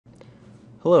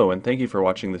Hello, and thank you for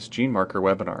watching this GeneMarker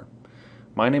webinar.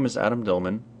 My name is Adam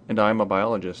Dillman, and I am a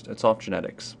biologist at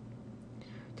Softgenetics.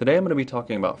 Today I'm going to be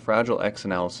talking about Fragile X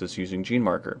analysis using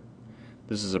GeneMarker.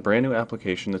 This is a brand new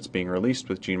application that's being released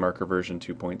with GeneMarker version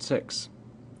 2.6.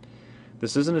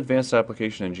 This is an advanced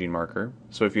application in GeneMarker,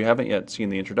 so if you haven't yet seen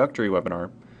the introductory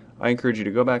webinar, I encourage you to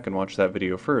go back and watch that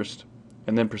video first,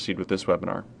 and then proceed with this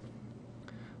webinar.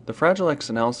 The Fragile X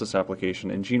analysis application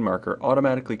in GeneMarker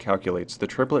automatically calculates the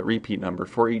triplet repeat number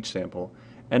for each sample,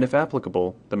 and if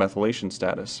applicable, the methylation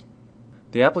status.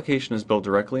 The application is built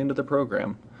directly into the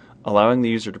program, allowing the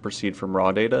user to proceed from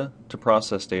raw data to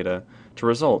process data to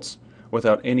results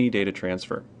without any data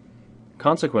transfer.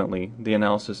 Consequently, the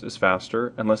analysis is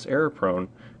faster and less error-prone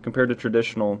compared to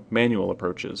traditional manual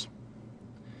approaches.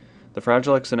 The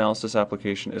Fragile X analysis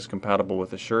application is compatible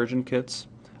with Asuragen kits,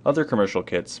 other commercial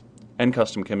kits, and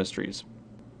custom chemistries.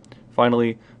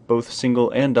 Finally, both single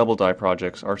and double dye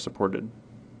projects are supported.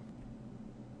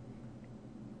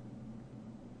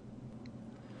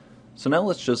 So now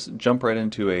let's just jump right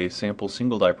into a sample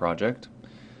single dye project.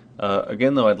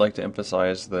 Again though, I'd like to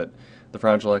emphasize that the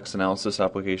Fragile X analysis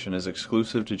application is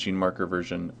exclusive to GeneMarker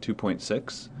version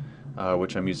 2.6,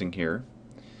 which I'm using here.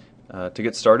 To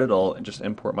get started, I'll just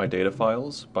import my data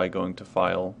files by going to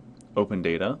File, Open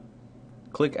Data,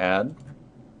 click Add,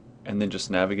 and then just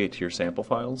navigate to your sample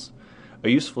files. A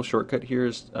useful shortcut here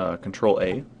is Control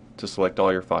A to select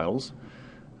all your files,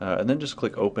 and then just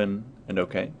click Open and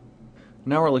OK.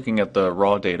 Now we're looking at the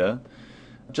raw data.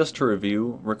 Just to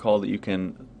review, recall that you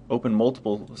can open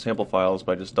multiple sample files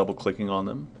by just double-clicking on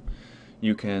them.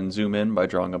 You can zoom in by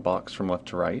drawing a box from left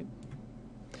to right,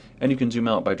 and you can zoom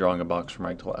out by drawing a box from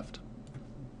right to left.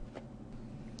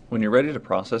 When you're ready to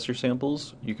process your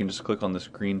samples, you can just click on this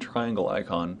green triangle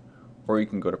icon, or you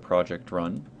can go to Project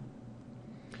Run.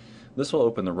 This will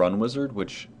open the Run wizard,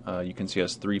 which you can see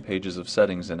has 3 pages of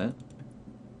settings in it.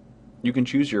 You can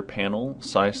choose your panel,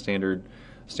 size standard,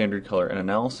 standard color, and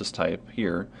analysis type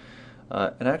here.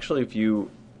 And actually, if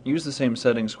you use the same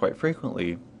settings quite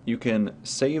frequently, you can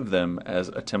save them as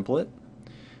a template.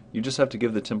 You just have to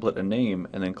give the template a name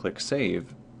and then click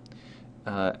Save.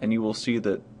 And you will see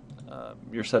that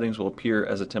your settings will appear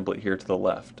as a template here to the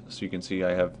left. So you can see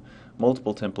I have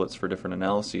multiple templates for different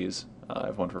analyses. I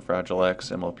have one for Fragile X,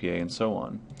 MLPA, and so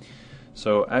on.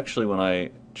 So actually, when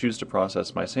I choose to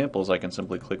process my samples, I can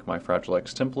simply click my Fragile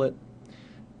X template,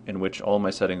 in which all my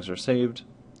settings are saved,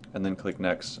 and then click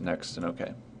Next, Next, and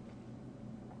OK.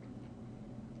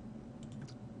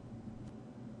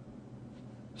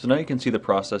 So now you can see the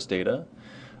process data.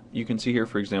 You can see here,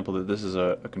 for example, that this is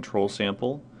a control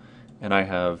sample, and I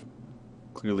have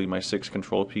clearly my 6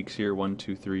 control peaks here, 1,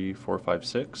 2, 3, 4, 5,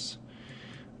 6.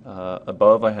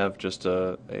 Above I have just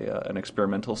an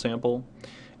experimental sample.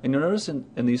 And you'll notice in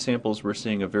these samples we're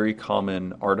seeing a very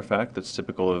common artifact that's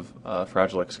typical of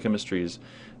Fragile X chemistries,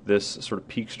 this sort of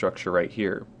peak structure right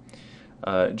here.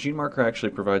 GeneMarker actually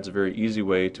provides a very easy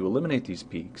way to eliminate these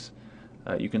peaks.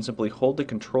 You can simply hold the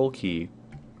control key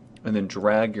and then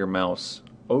drag your mouse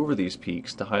over these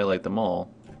peaks to highlight them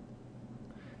all.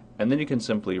 And then you can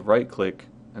simply right-click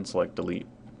and select Delete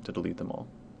to delete them all.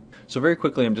 So very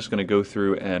quickly, I'm just going to go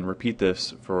through and repeat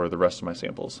this for the rest of my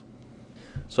samples.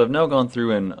 So I've now gone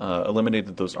through and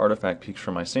eliminated those artifact peaks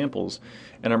from my samples,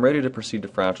 and I'm ready to proceed to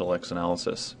Fragile X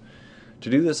analysis. To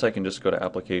do this, I can just go to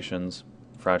Applications,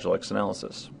 Fragile X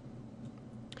Analysis.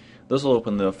 This will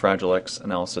open the Fragile X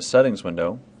Analysis Settings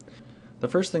window. The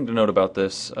first thing to note about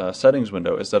this settings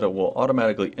window is that it will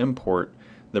automatically import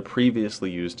the previously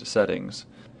used settings.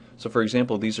 So for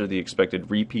example, these are the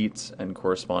expected repeats and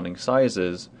corresponding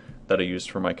sizes that I used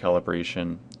for my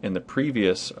calibration in the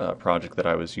previous project that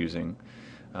I was using,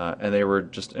 and they were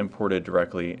just imported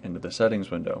directly into the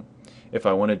settings window. If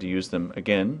I wanted to use them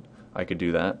again, I could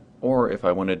do that, or if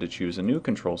I wanted to choose a new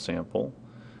control sample,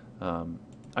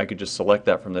 I could just select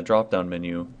that from the drop-down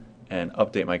menu and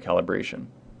update my calibration.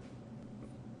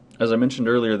 As I mentioned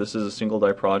earlier, this is a single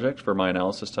dye project for my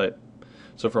analysis type.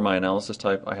 So for my analysis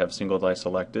type, I have single dye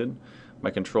selected. My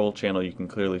control channel you can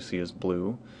clearly see is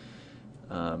blue.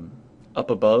 Up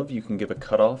above, you can give a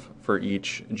cutoff for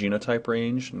each genotype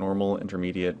range, normal,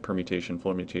 intermediate, permutation,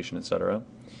 full mutation, etc.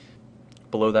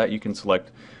 Below that, you can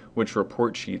select which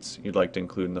report sheets you'd like to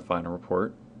include in the final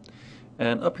report.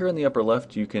 And up here in the upper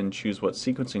left, you can choose what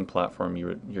sequencing platform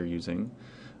you're using.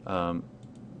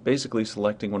 Basically,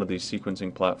 selecting one of these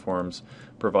sequencing platforms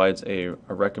provides a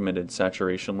recommended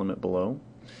saturation limit below.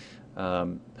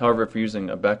 However, if you're using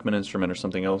a Beckman instrument or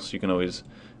something else, you can always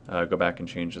go back and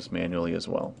change this manually as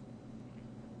well.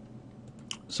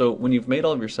 So when you've made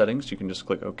all of your settings, you can just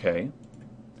click OK.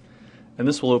 And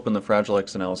this will open the Fragile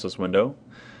X analysis window.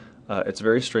 It's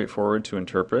very straightforward to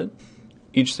interpret.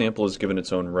 Each sample is given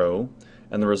its own row,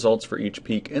 and the results for each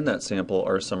peak in that sample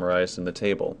are summarized in the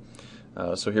table.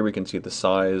 So here we can see the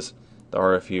size, the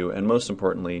RFU, and most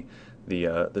importantly,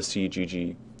 the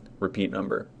CGG repeat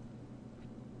number.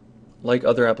 Like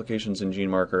other applications in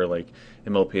GeneMarker, like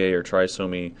MLPA or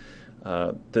trisomy,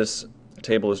 this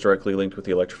table is directly linked with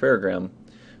the electropherogram.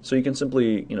 So you can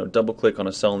simply, double-click on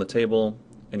a cell in the table,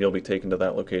 and you'll be taken to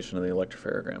that location in the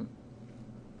electropherogram.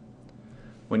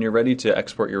 When you're ready to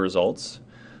export your results,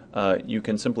 you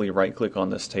can simply right-click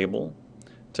on this table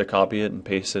to copy it and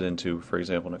paste it into, for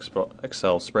example, an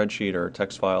Excel spreadsheet or a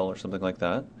text file or something like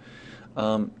that.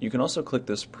 You can also click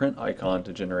this print icon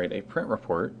to generate a print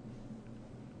report.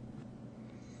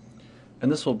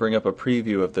 And this will bring up a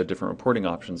preview of the different reporting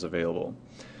options available.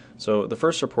 So the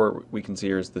first report we can see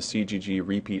here is the CGG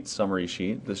repeat summary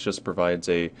sheet. This just provides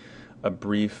a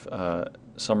brief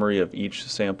summary of each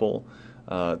sample,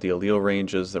 the allele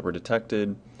ranges that were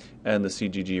detected, and the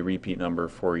CGG repeat number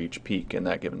for each peak in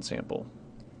that given sample.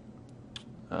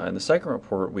 In the second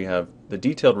report, we have the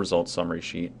detailed results summary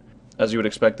sheet. As you would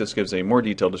expect, this gives a more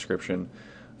detailed description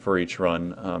for each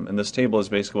run. And this table is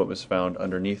basically what was found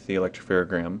underneath the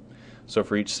electropherogram. So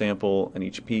for each sample and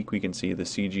each peak, we can see the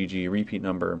CGG repeat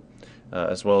number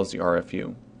as well as the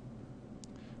RFU.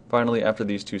 Finally, after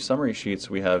these two summary sheets,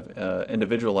 we have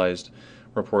individualized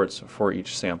reports for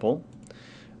each sample.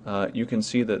 You can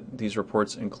see that these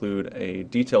reports include a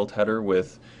detailed header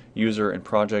with user and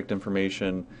project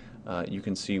information. You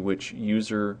can see which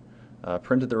user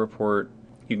printed the report.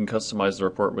 You can customize the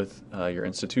report with your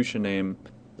institution name.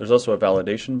 There's also a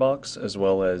validation box as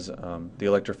well as the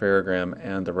electropherogram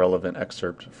and the relevant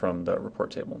excerpt from the report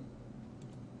table.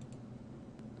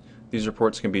 These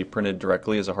reports can be printed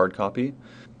directly as a hard copy,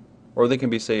 or they can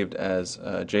be saved as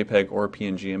JPEG or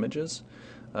PNG images,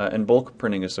 and bulk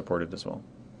printing is supported as well.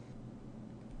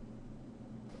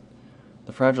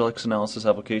 The Fragile X analysis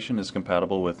application is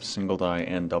compatible with single die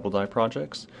and double die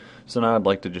projects, so now I'd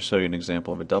like to just show you an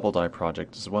example of a double die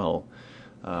project as well.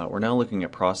 We're now looking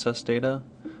at process data,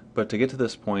 but to get to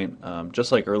this point,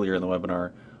 just like earlier in the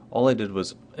webinar, all I did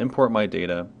was import my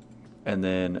data and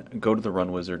then go to the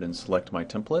Run Wizard and select my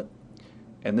template.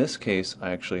 In this case,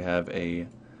 I actually have a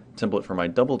template for my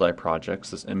double die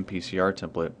projects, this MPCR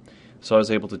template, so I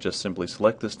was able to just simply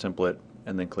select this template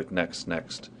and then click Next,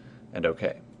 Next, and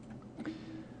OK.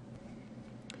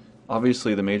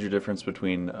 Obviously, the major difference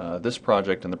between this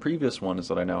project and the previous one is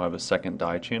that I now have a second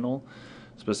dye channel.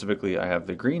 Specifically, I have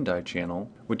the green dye channel,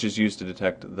 which is used to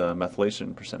detect the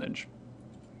methylation percentage.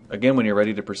 Again, when you're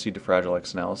ready to proceed to Fragile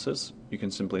X analysis, you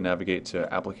can simply navigate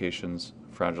to Applications,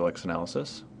 Fragile X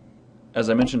Analysis. As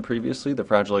I mentioned previously, the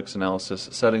Fragile X Analysis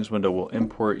settings window will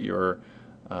import your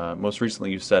most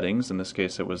recently used settings. In this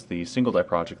case, it was the single die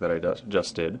project that I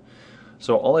just did.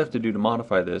 So all I have to do to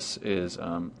modify this is,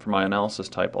 for my analysis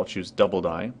type, I'll choose double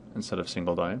die instead of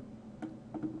single die.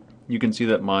 You can see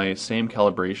that my same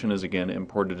calibration is again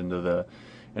imported into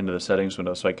the settings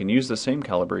window, so I can use the same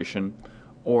calibration,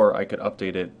 or I could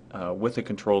update it with a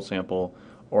control sample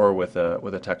or with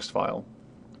a text file.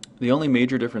 The only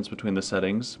major difference between the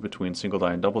settings between single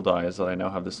die and double die is that I now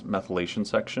have this methylation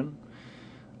section.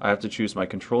 I have to choose my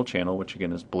control channel, which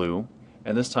again is blue,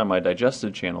 and this time my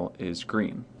digested channel is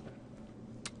green.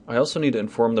 I also need to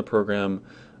inform the program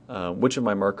which of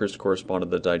my markers correspond to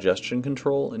the digestion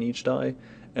control in each die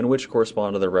and which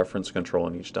correspond to the reference control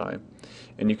in each die.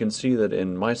 And you can see that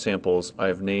in my samples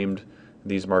I've named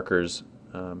these markers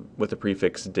with the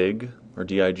prefix DIG or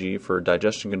DIG for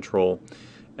digestion control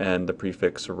and the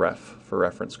prefix REF for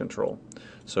reference control.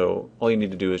 So all you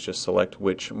need to do is just select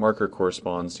which marker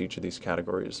corresponds to each of these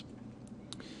categories.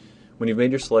 When you've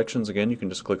made your selections, again, you can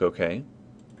just click OK.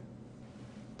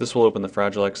 This will open the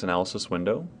Fragile X analysis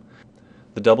window.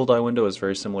 The double die window is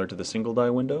very similar to the single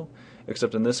die window,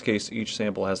 except in this case each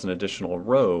sample has an additional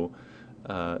row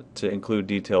to include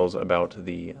details about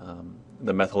the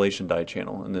methylation dye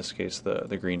channel, in this case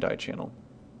the green dye channel.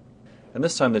 And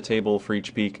this time the table for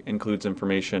each peak includes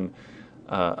information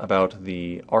about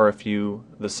the RFU,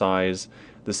 the size,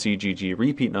 the CGG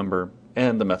repeat number,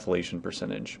 and the methylation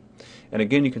percentage. And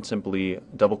again, you can simply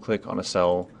double click on a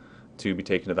cell to be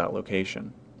taken to that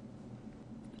location.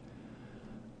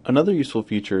 Another useful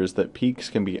feature is that peaks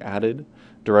can be added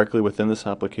directly within this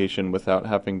application without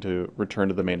having to return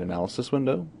to the main analysis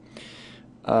window.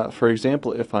 For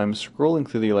example, if I'm scrolling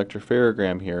through the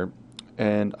electropherogram here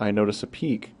and I notice a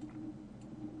peak,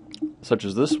 such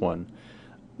as this one,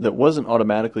 that wasn't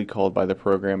automatically called by the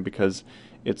program because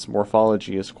its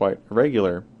morphology is quite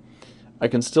irregular, I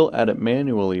can still add it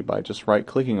manually by just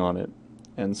right-clicking on it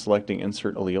and selecting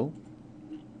Insert Allele.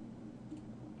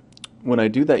 When I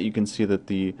do that, you can see that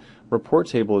the report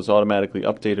table is automatically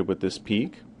updated with this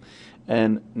peak,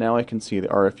 and now I can see the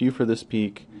RFU for this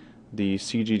peak, the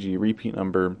CGG repeat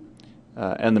number,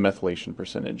 and the methylation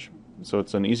percentage. So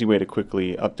it's an easy way to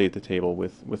quickly update the table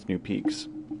with new peaks.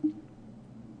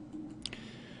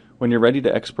 When you're ready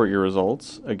to export your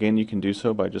results, again, you can do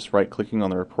so by just right-clicking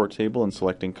on the report table and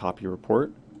selecting Copy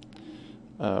Report.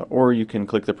 Or you can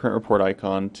click the Print Report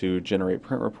icon to generate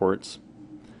print reports.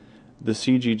 The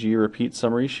CGG repeat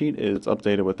summary sheet is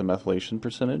updated with the methylation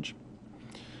percentage.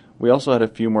 We also had a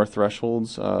few more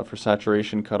thresholds for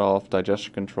saturation cutoff,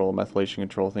 digestion control, methylation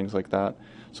control, things like that.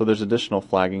 So there's additional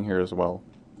flagging here as well.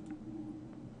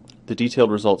 The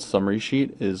detailed results summary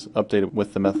sheet is updated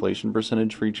with the methylation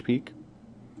percentage for each peak.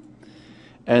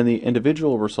 And the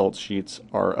individual results sheets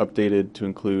are updated to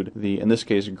include the, in this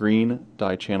case, green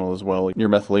dye channel as well, your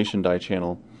methylation dye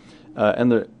channel.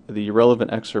 And the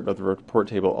relevant excerpt of the report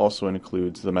table also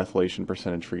includes the methylation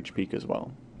percentage for each peak as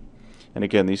well. And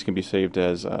again, these can be saved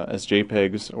as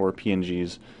JPEGs or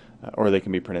PNGs, or they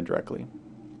can be printed directly.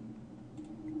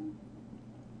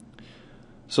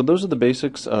 So those are the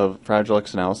basics of Fragile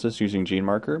X analysis using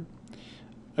GeneMarker.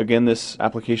 Again, this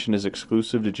application is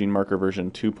exclusive to GeneMarker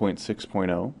version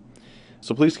 2.6.0,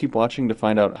 so please keep watching to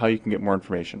find out how you can get more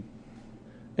information.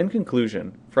 In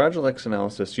conclusion, Fragile X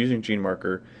analysis using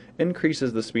GeneMarker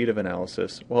increases the speed of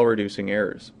analysis while reducing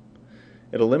errors.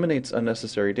 It eliminates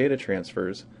unnecessary data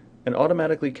transfers and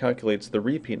automatically calculates the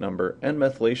repeat number and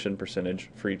methylation percentage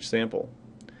for each sample.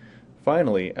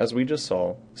 Finally, as we just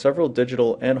saw, several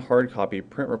digital and hard copy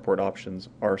print report options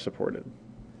are supported.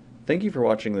 Thank you for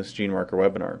watching this GeneMarker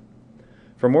webinar.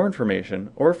 For more information,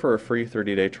 or for a free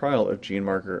 30-day trial of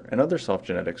GeneMarker and other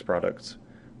Softgenetics products,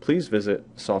 please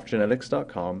visit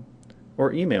softgenetics.com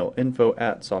or email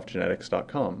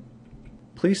info@softgenetics.com.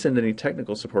 Please send any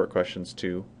technical support questions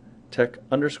to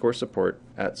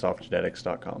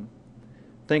tech_support@softgenetics.com.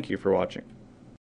 Thank you for watching.